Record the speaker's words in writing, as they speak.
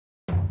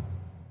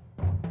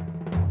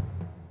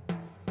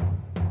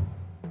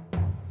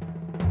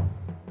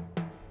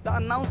The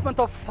announcement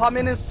of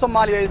famine in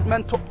Somalia is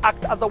meant to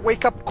act as a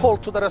wake-up call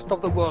to the rest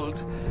of the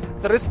world.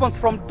 The response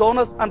from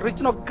donors and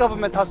regional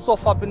government has so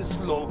far been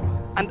slow,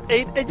 and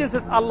aid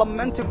agencies are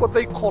lamenting what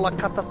they call a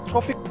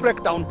catastrophic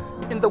breakdown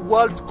in the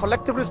world's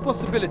collective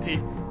responsibility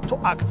to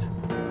act.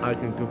 I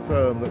can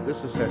confirm that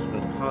this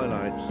assessment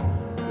highlights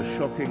the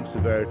shocking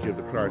severity of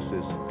the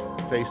crisis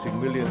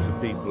facing millions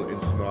of people in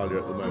Somalia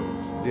at the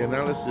moment. The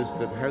analysis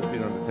that has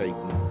been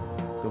undertaken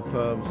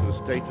confirms that a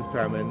state of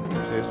famine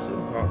exists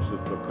in parts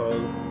of Bokol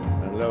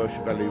and Lower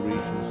Shabelle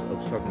regions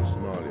of southern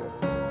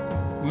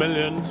Somalia.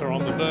 Millions are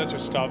on the verge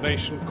of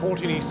starvation,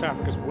 caught in East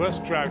Africa's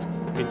worst drought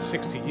in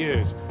 60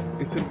 years.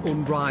 It's an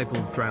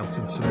unrivaled drought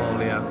in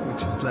Somalia,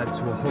 which has led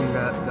to a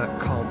hunger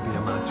that can't be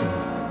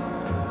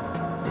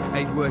imagined.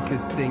 Aid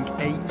workers think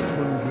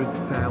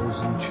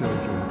 800,000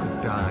 children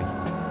could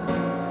die.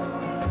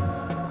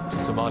 To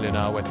Somalia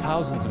now, where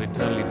thousands of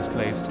internally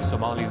displaced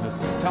Somalis are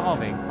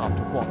starving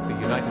after what the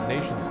United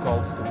Nations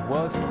calls the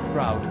worst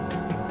drought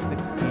in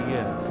 60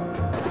 years.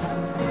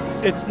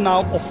 It's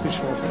now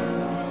official.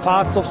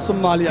 Parts of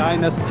Somalia are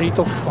in a state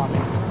of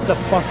famine, the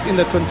first in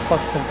the 21st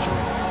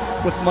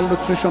century, with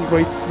malnutrition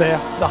rates there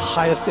the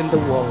highest in the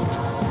world.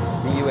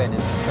 The UN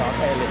is to start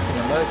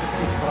airlifting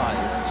emergency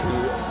supplies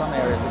to some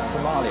areas of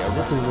Somalia.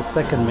 This is the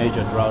second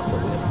major drought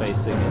that we are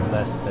facing in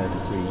less than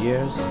 3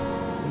 years.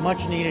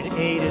 Much needed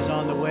aid is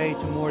on the way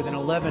to more than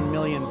 11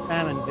 million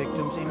famine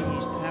victims in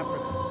East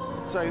Africa.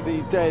 So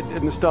the dead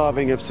and the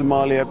starving of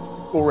Somalia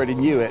already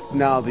knew it.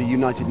 Now the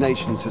United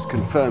Nations has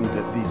confirmed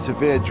that the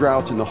severe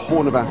drought in the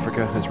Horn of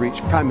Africa has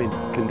reached famine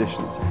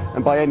conditions.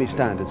 And by any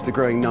standards, the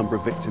growing number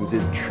of victims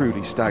is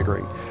truly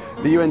staggering.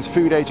 The UN's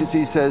food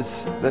agency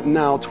says that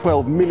now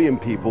 12 million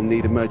people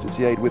need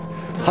emergency aid, with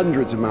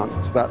hundreds of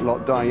amounts of that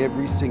lot dying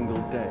every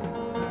single day.